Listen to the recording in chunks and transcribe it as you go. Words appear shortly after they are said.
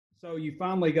So you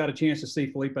finally got a chance to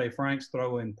see Felipe Franks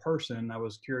throw in person. I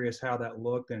was curious how that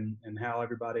looked and how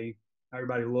everybody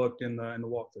looked in the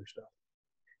walkthrough stuff.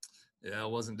 Yeah, it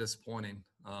wasn't disappointing.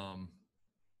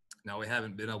 Now we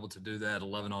haven't been able to do that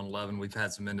 11 on 11. We've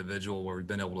had some individual where we've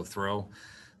been able to throw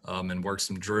and work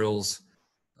some drills,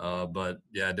 but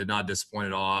yeah, it did not disappoint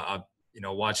at all.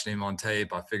 Watching him on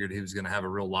tape, I figured he was going to have a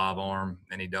real live arm,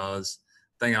 and he does.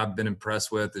 The thing I've been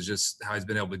impressed with is just how he's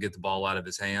been able to get the ball out of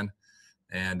his hand,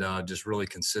 and just really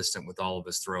consistent with all of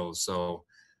his throws. So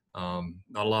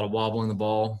not a lot of wobbling the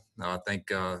ball. I think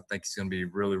he's going to be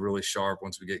really, really sharp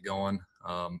once we get going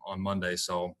on Monday.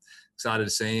 So excited to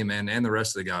see him and the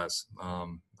rest of the guys.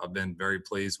 I've been very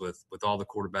pleased with all the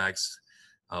quarterbacks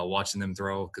watching them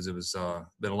throw because it was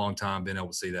been a long time being able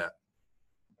to see that.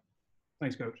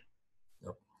 Thanks, Coach.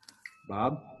 Yep.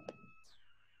 Bob?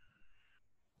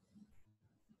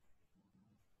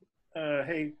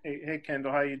 Hey,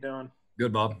 Kendall, how you doing?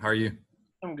 Good, Bob. How are you?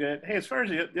 I'm good. Hey, as far as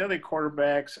the other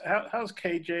quarterbacks, how's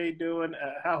KJ doing?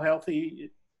 How healthy?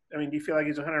 I mean, do you feel like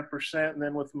he's 100%? And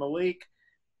then with Malik,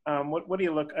 what do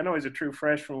you look? I know he's a true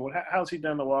freshman. How's he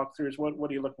done the walkthroughs?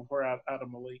 What are you looking for out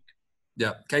of Malik?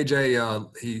 Yeah,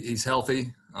 KJ, he's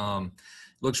healthy.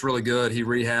 Looks really good. He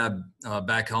rehabbed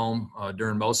back home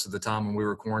during most of the time when we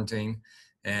were quarantined,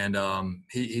 and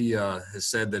he has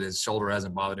said that his shoulder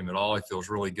hasn't bothered him at all. He feels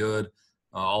really good.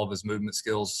 All of his movement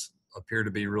skills appear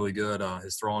to be really good.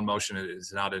 His throwing motion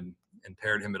has not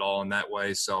impaired him at all in that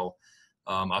way. So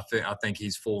I think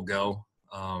he's full go.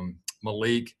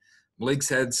 Malik's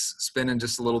head's spinning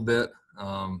just a little bit.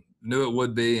 Knew it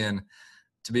would be, and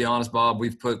to be honest, Bob,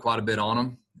 we've put quite a bit on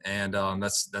him, and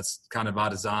that's kind of by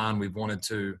design. We've wanted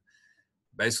to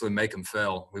basically make him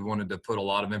fail. We wanted to put a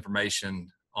lot of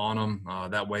information on them.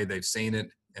 That way they've seen it,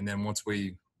 and then once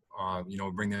we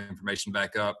bring the information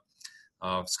back up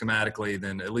schematically,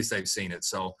 then at least they've seen it.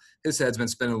 So his head's been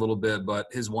spinning a little bit, but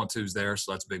his 1-2's there,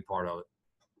 so that's a big part of it.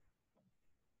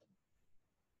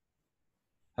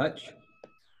 Hutch?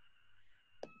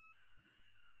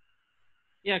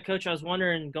 Yeah, Coach, I was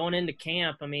wondering, going into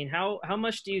camp, I mean, how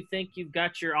much do you think you've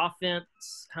got your offense,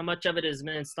 how much of it has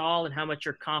been installed, and how much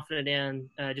you're confident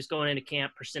in just going into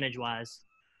camp percentage-wise?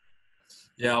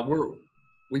 Yeah,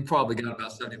 we probably got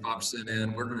about 75%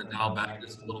 in. We're going to dial back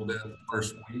just a little bit the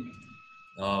first week.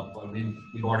 But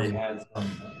we've already had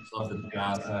some stuff that the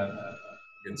guys have.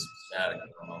 Getting some static.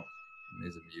 I don't know.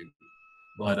 He's a mute.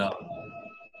 But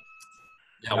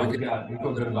yeah, we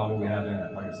feel good about what we have in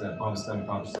it. Like I said, probably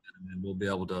 75%, and we'll be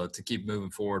able to keep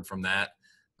moving forward from that.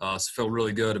 So feel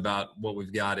really good about what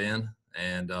we've got in,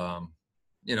 and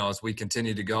as we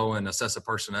continue to go and assess the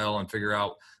personnel and figure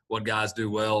out what guys do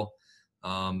well,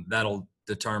 that'll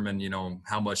determine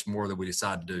how much more that we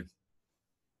decide to do.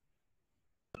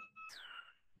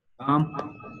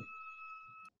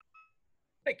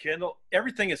 Hey, Kendall,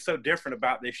 everything is so different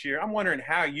about this year. I'm wondering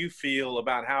how you feel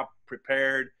about how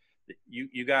prepared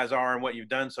you guys are and what you've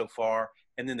done so far,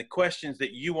 and then the questions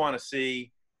that you want to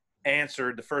see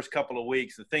answered the first couple of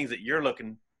weeks, the things that you're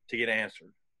looking to get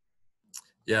answered.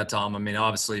 Yeah, Tom, I mean,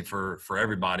 obviously for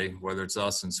everybody, whether it's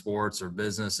us in sports or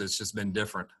business, it's just been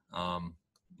different.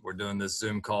 We're doing this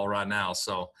Zoom call right now.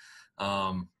 So,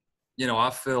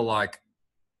 I feel like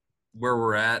where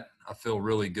we're at, I feel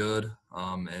really good,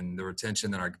 and the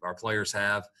retention that our players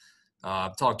have.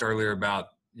 I've talked earlier about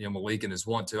Malik and his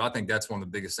want-to. I think that's one of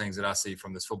the biggest things that I see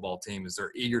from this football team is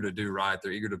they're eager to do right.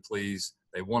 They're eager to please.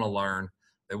 They want to learn.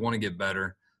 They want to get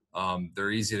better.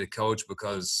 They're easy to coach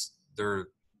because they're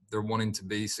wanting to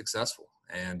be successful,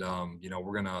 and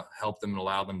we're going to help them and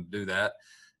allow them to do that.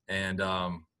 And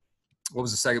what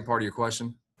was the second part of your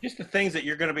question? Just the things that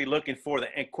you're going to be looking for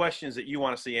and questions that you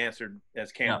want to see answered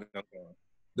as camp goes on.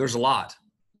 There's a lot.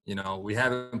 We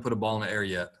haven't put a ball in the air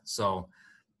yet. So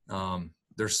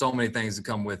there's so many things that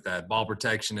come with that. Ball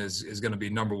protection is going to be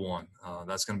number one.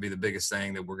 That's going to be the biggest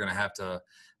thing that we're going to have to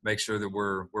make sure that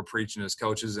we're preaching as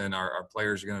coaches, and our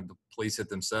players are going to police it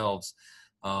themselves.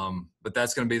 But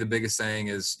that's going to be the biggest thing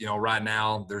is, right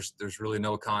now there's really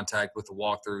no contact with the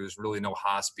walkthrough. There's really no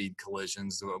high-speed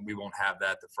collisions. We won't have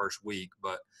that the first week.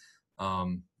 But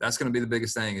that's going to be the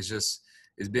biggest thing is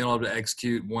being able to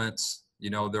execute once,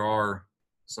 there are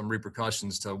some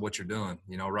repercussions to what you're doing.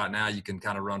 Right now you can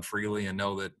kind of run freely and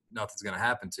know that nothing's going to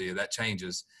happen to you. That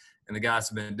changes. And the guys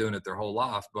have been doing it their whole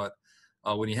life. But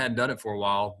when you hadn't done it for a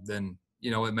while, then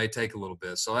it may take a little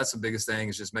bit. So that's the biggest thing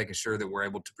is just making sure that we're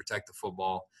able to protect the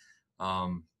football.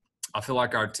 I feel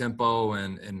like our tempo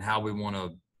and how we want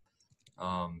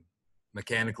to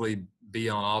mechanically be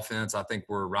on offense, I think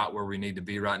we're right where we need to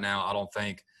be right now. I don't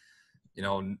think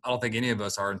any of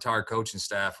us, our entire coaching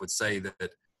staff would say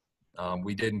that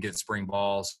We didn't get spring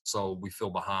balls, so we feel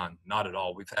behind. Not at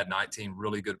all. We've had 19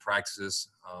 really good practices.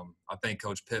 I think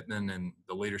Coach Pittman and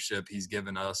the leadership he's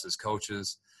given us as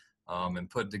coaches and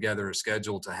put together a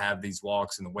schedule to have these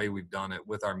walks and the way we've done it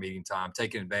with our meeting time,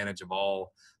 taking advantage of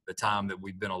all the time that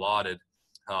we've been allotted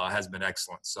has been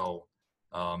excellent. So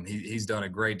he's done a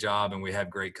great job, and we have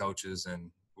great coaches,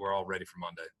 and we're all ready for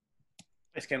Monday.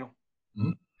 Thanks, Kendall.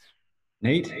 Mm-hmm.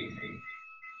 Nate?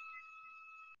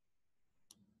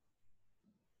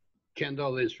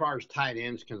 Kendall, as far as tight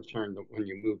ends concerned, when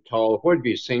you move tall, what have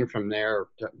you seen from there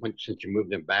since you moved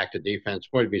them back to defense?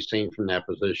 What have you seen from that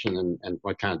position, and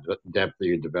what kind of depth are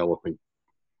you developing?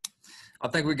 I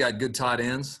think we got good tight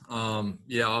ends.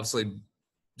 Obviously,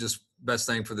 just best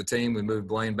thing for the team. We moved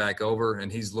Blaine back over,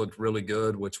 and he's looked really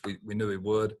good, which we knew he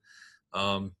would.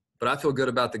 But I feel good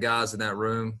about the guys in that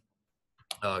room.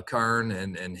 Kern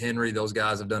and Henry, those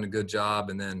guys have done a good job.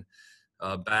 And then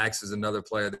Bax is another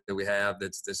player that we have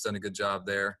that's done a good job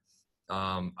there.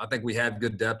 I think we have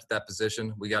good depth at that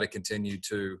position. We got to continue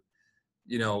to,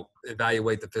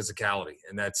 evaluate the physicality.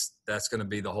 And that's going to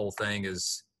be the whole thing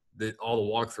is that all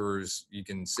the walkthroughs, you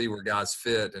can see where guys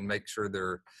fit and make sure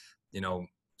they're,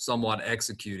 somewhat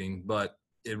executing. But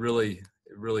it really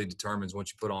determines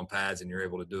once you put on pads and you're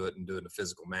able to do it in a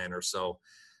physical manner. So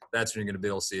that's when you're going to be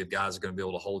able to see if guys are going to be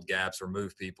able to hold gaps or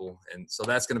move people. And so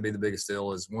that's going to be the biggest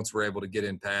deal is once we're able to get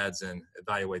in pads and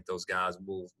evaluate those guys,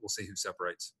 we'll see who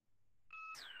separates.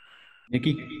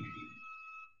 Nikki?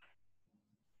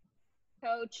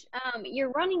 Coach,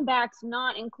 your running backs,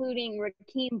 not including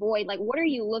Rakeem Boyd, like what are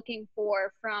you looking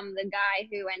for from the guy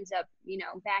who ends up,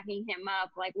 backing him up?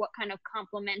 Like what kind of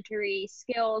complementary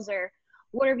skills or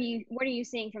what are you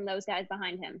seeing from those guys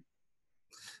behind him?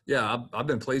 Yeah, I've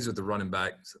been pleased with the running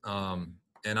backs.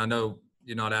 And I know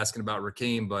you're not asking about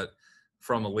Rakeem, but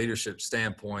from a leadership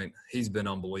standpoint, he's been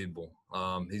unbelievable.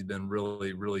 He's been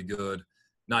really, really good,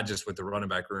 not just with the running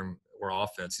back room or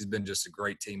offense. He's been just a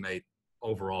great teammate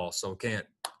overall. So can't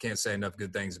say enough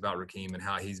good things about Rakeem and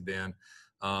how he's been.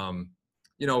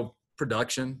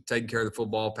 Production, taking care of the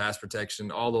football, pass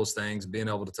protection, all those things, being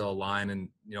able to tell a line and,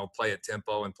 play at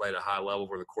tempo and play at a high level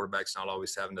where the quarterback's not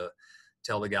always having to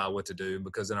tell the guy what to do,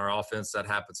 because in our offense that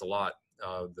happens a lot.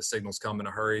 The signals come in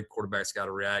a hurry, quarterback's got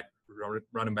to react,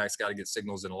 running back's got to get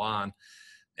signals in a line.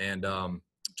 And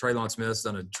Traylon Smith's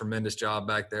done a tremendous job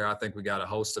back there. I think we got a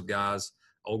host of guys.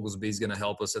 Oglesby's going to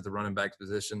help us at the running back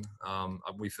position.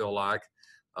 We feel like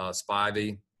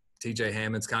Spivey, TJ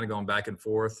Hammond's kind of going back and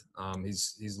forth.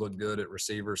 He's looked good at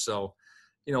receiver. So,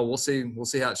 we'll see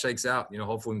how it shakes out.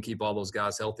 Hopefully we can keep all those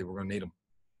guys healthy. We're going to need them.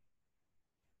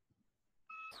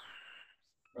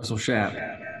 Russell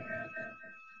Schapp.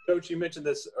 Coach, you mentioned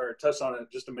this or touched on it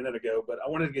just a minute ago, but I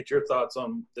wanted to get your thoughts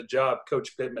on the job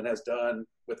Coach Pittman has done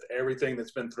with everything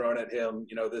that's been thrown at him,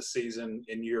 this season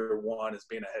in year one as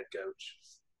being a head coach.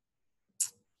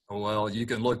 Well, you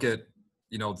can look at,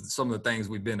 some of the things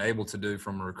we've been able to do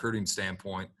from a recruiting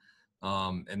standpoint,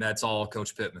 and that's all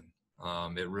Coach Pittman.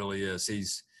 It really is.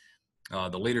 He's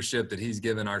the leadership that he's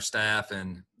given our staff,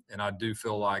 and I do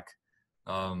feel like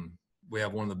we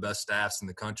have one of the best staffs in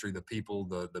the country, the people,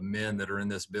 the men that are in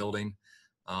this building.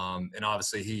 And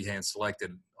obviously he hand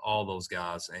selected all those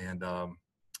guys, and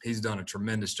he's done a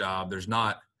tremendous job. There's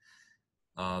not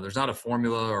a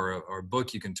formula or a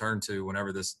book you can turn to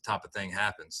whenever this type of thing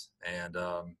happens. And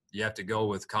you have to go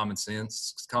with common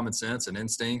sense and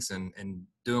instincts and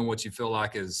doing what you feel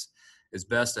like is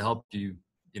best to help you,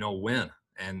 win.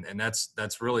 And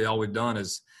that's really all we've done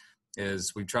is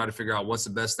we try to figure out what's the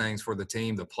best things for the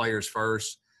team, the players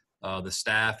first, the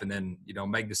staff, and then,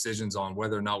 make decisions on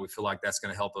whether or not we feel like that's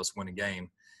going to help us win a game.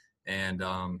 And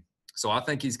so I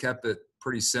think he's kept it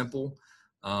pretty simple.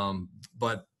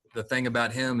 But the thing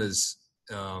about him is,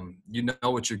 you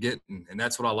know what you're getting. And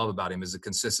that's what I love about him is the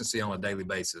consistency on a daily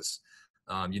basis.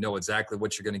 You know exactly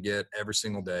what you're going to get every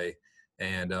single day.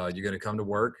 And you're going to come to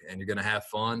work and you're going to have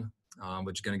fun.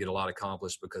 But you're going to get a lot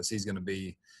accomplished because he's going to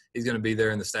be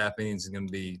there in the staff meetings. He's going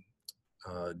to be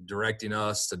directing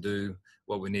us to do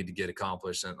what we need to get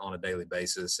accomplished on a daily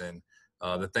basis. And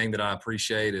the thing that I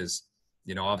appreciate is,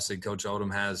 obviously Coach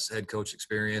Odom has head coach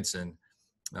experience, and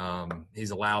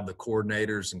he's allowed the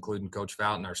coordinators, including Coach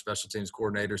Fountain, our special teams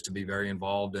coordinators, to be very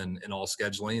involved in all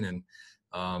scheduling.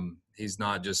 And he's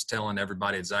not just telling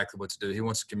everybody exactly what to do. He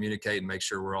wants to communicate and make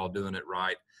sure we're all doing it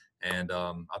right. And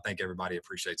I think everybody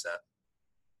appreciates that.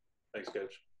 Thanks,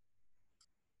 Coach.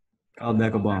 Kyle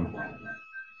Deckelbaum.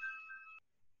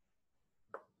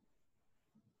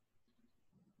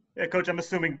 Yeah, Coach, I'm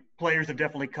assuming players have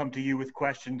definitely come to you with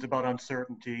questions about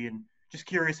uncertainty, and just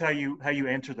curious how you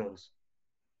answer those.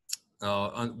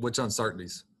 Which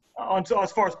uncertainties?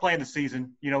 as far as playing the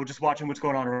season, just watching what's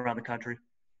going on around the country.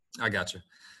 I got you.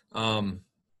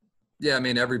 Yeah, I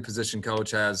mean, every position coach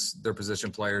has their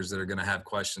position players that are going to have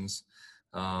questions.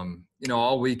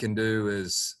 All we can do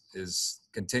is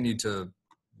continue to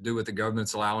do what the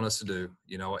government's allowing us to do.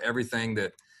 Everything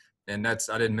that, and I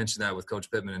didn't mention that with Coach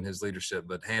Pittman and his leadership,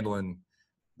 but handling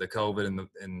the COVID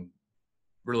and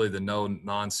really the no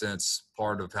nonsense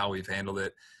part of how we've handled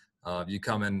it. You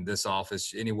come in this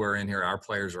office, anywhere in here, our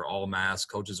players are all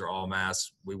masked, coaches are all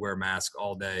masked. We wear masks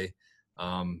all day.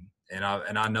 And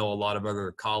I know a lot of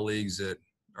other colleagues that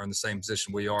are in the same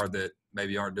position we are that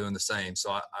maybe aren't doing the same.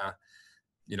 So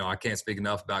I can't speak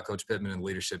enough about Coach Pittman and the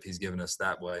leadership he's given us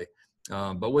that way.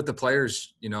 But with the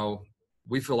players,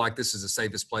 we feel like this is the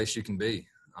safest place you can be.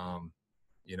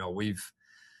 We've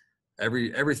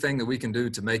everything that we can do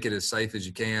to make it as safe as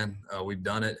you can. We've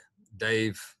done it.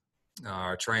 Dave,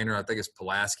 our trainer, I think it's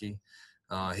Pulaski.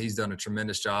 He's done a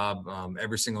tremendous job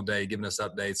every single day, giving us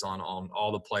updates on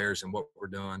all the players and what we're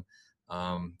doing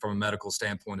from a medical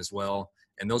standpoint as well.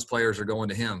 And those players are going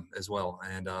to him as well.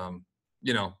 And, I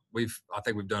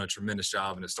think we've done a tremendous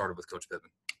job, and it started with Coach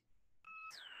Pittman.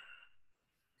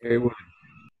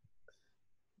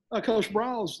 Coach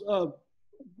Briles,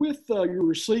 with your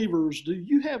receivers, do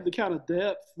you have the kind of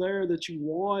depth there that you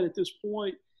want at this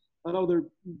point? I know they're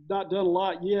not done a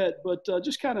lot yet, but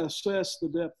just kind of assess the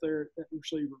depth there at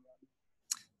receiver.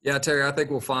 Yeah, Terry, I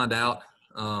think we'll find out.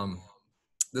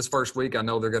 This first week, I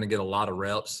know they're going to get a lot of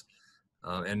reps,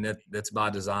 and that's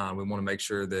by design. We want to make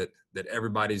sure that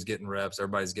everybody's getting reps,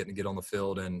 everybody's getting to get on the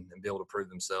field and be able to prove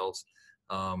themselves.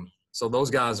 So those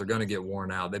guys are going to get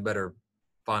worn out. They better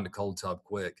find a cold tub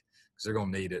quick because they're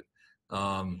going to need it.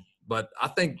 But I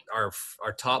think our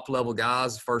top level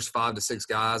guys, first 5 to 6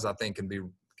 guys, I think can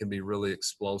be really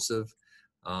explosive.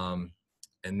 And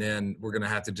then we're going to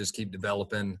have to just keep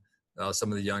developing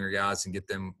some of the younger guys and get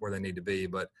them where they need to be.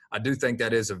 But I do think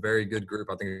that is a very good group.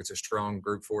 I think it's a strong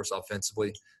group for us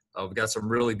offensively. We've got some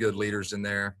really good leaders in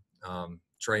there.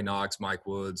 Trey Knox, Mike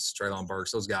Woods, Traylon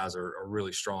Burks, those guys are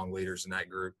really strong leaders in that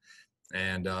group.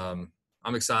 And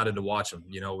I'm excited to watch them.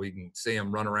 We can see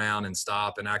them run around and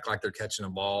stop and act like they're catching a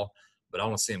ball, but I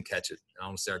want to see them catch it. I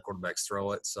want to see our quarterbacks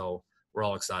throw it. So we're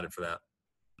all excited for that.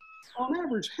 On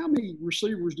average, how many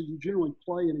receivers do you generally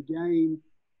play in a game?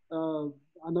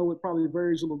 I know it probably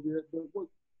varies a little bit, but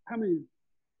how many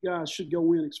guys should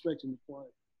go in expecting to play?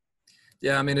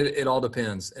 Yeah, I mean, it all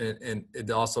depends. And it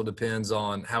also depends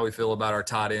on how we feel about our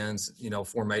tight ends,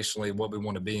 formationally, what we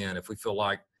want to be in. If we feel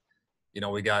like,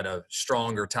 we got a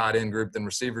stronger tight end group than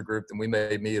receiver group, then we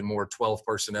may need more 12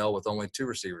 personnel with only 2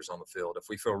 receivers on the field. If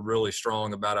we feel really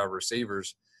strong about our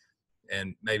receivers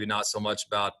and maybe not so much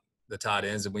about the tight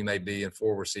ends, and we may be in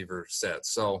 4 receiver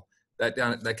sets. So that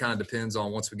kind of depends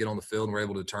on once we get on the field and we're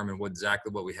able to determine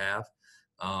exactly what we have.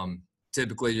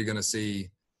 Typically, you're going to see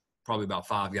probably about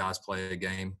 5 guys play a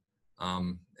game,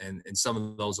 and some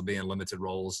of those will be in limited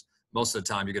roles. Most of the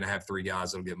time, you're going to have 3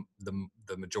 guys that will get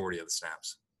the majority of the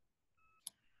snaps.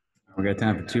 We got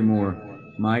time for 2 more.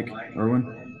 Mike,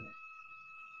 Irwin.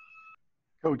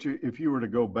 Coach, if you were to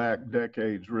go back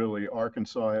decades, really,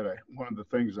 Arkansas had one of the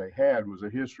things they had was a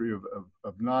history of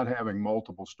not having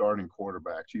multiple starting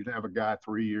quarterbacks. You'd have a guy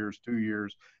 3 years, 2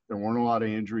 years. There weren't a lot of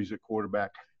injuries at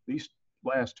quarterback. These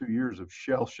last 2 years have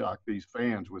shell-shocked these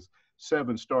fans with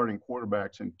 7 starting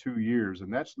quarterbacks in 2 years.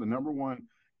 And that's the number one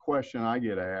question I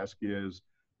get asked is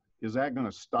that going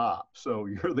to stop? So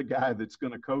you're the guy that's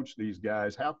going to coach these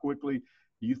guys. How quickly –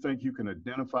 do you think you can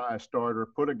identify a starter,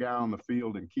 put a guy on the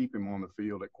field, and keep him on the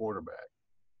field at quarterback?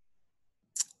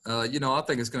 I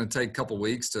think it's going to take a couple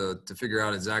weeks to figure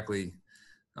out exactly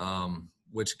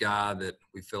which guy that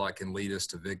we feel like can lead us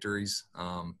to victories.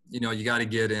 You got to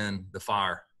get in the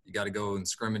fire. You got to go in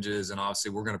scrimmages, and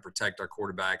obviously we're going to protect our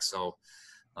quarterbacks, so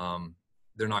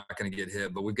they're not going to get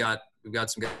hit. But we've got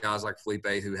some guys like Felipe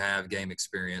who have game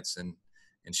experience and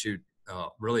shoot.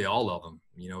 Really all of them,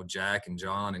 Jack and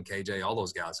John and KJ, all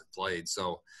those guys have played.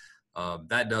 So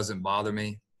that doesn't bother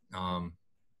me.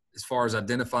 As far as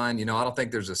identifying, I don't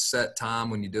think there's a set time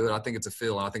when you do it. I think it's a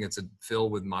feel. I think it's a feel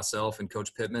with myself and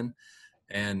Coach Pittman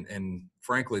and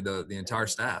frankly, the entire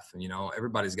staff.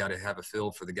 Everybody's got to have a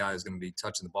feel for the guy who's going to be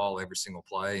touching the ball every single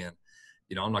play. And,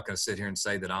 I'm not going to sit here and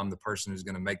say that I'm the person who's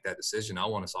going to make that decision. I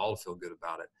want us all to feel good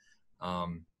about it.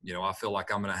 I feel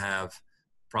like I'm going to have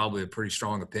probably a pretty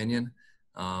strong opinion.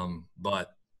 But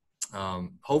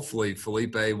hopefully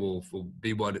Felipe will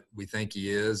be what we think he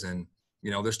is. And,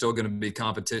 there's still going to be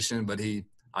competition, but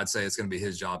I'd say it's going to be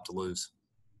his job to lose.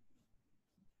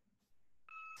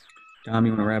 Tom,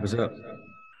 you want to wrap us up?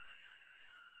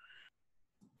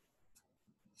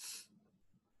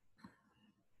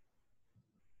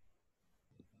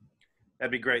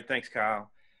 That'd be great. Thanks,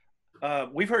 Kyle.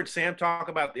 We've heard Sam talk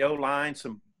about the O-line,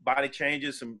 some body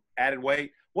changes, some added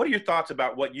weight. What are your thoughts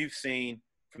about what you've seen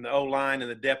from the O-line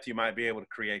and the depth you might be able to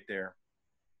create there?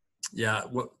 Yeah,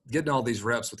 getting all these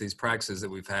reps with these practices that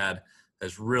we've had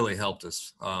has really helped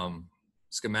us.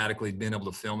 Schematically, being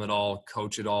able to film it all,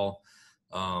 coach it all.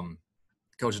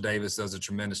 Coach Davis does a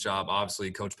tremendous job.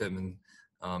 Obviously, Coach Pittman,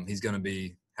 he's going to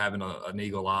be having an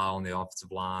eagle eye on the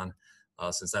offensive line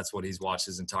since that's what he's watched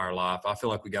his entire life. I feel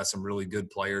like we got some really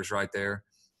good players right there.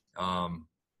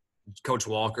 Coach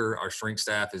Walker, our strength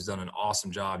staff, has done an awesome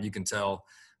job. You can tell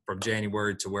from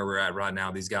January to where we're at right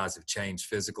now, these guys have changed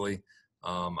physically.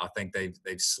 I think they've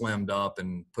slimmed up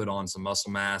and put on some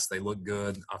muscle mass. They look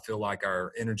good. I feel like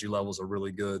our energy levels are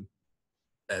really good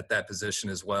at that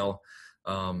position as well.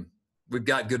 We've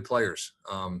got good players.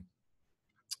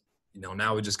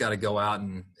 Now we just got to go out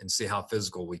and see how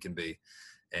physical we can be.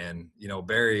 And,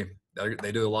 Barry,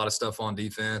 they do a lot of stuff on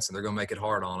defense, and they're going to make it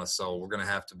hard on us. So we're going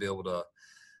to have to be able to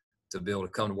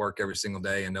come to work every single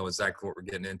day and know exactly what we're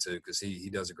getting into, because he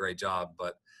does a great job.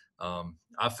 But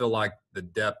I feel like the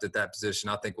depth at that position,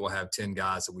 I think we'll have 10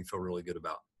 guys that we feel really good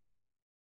about.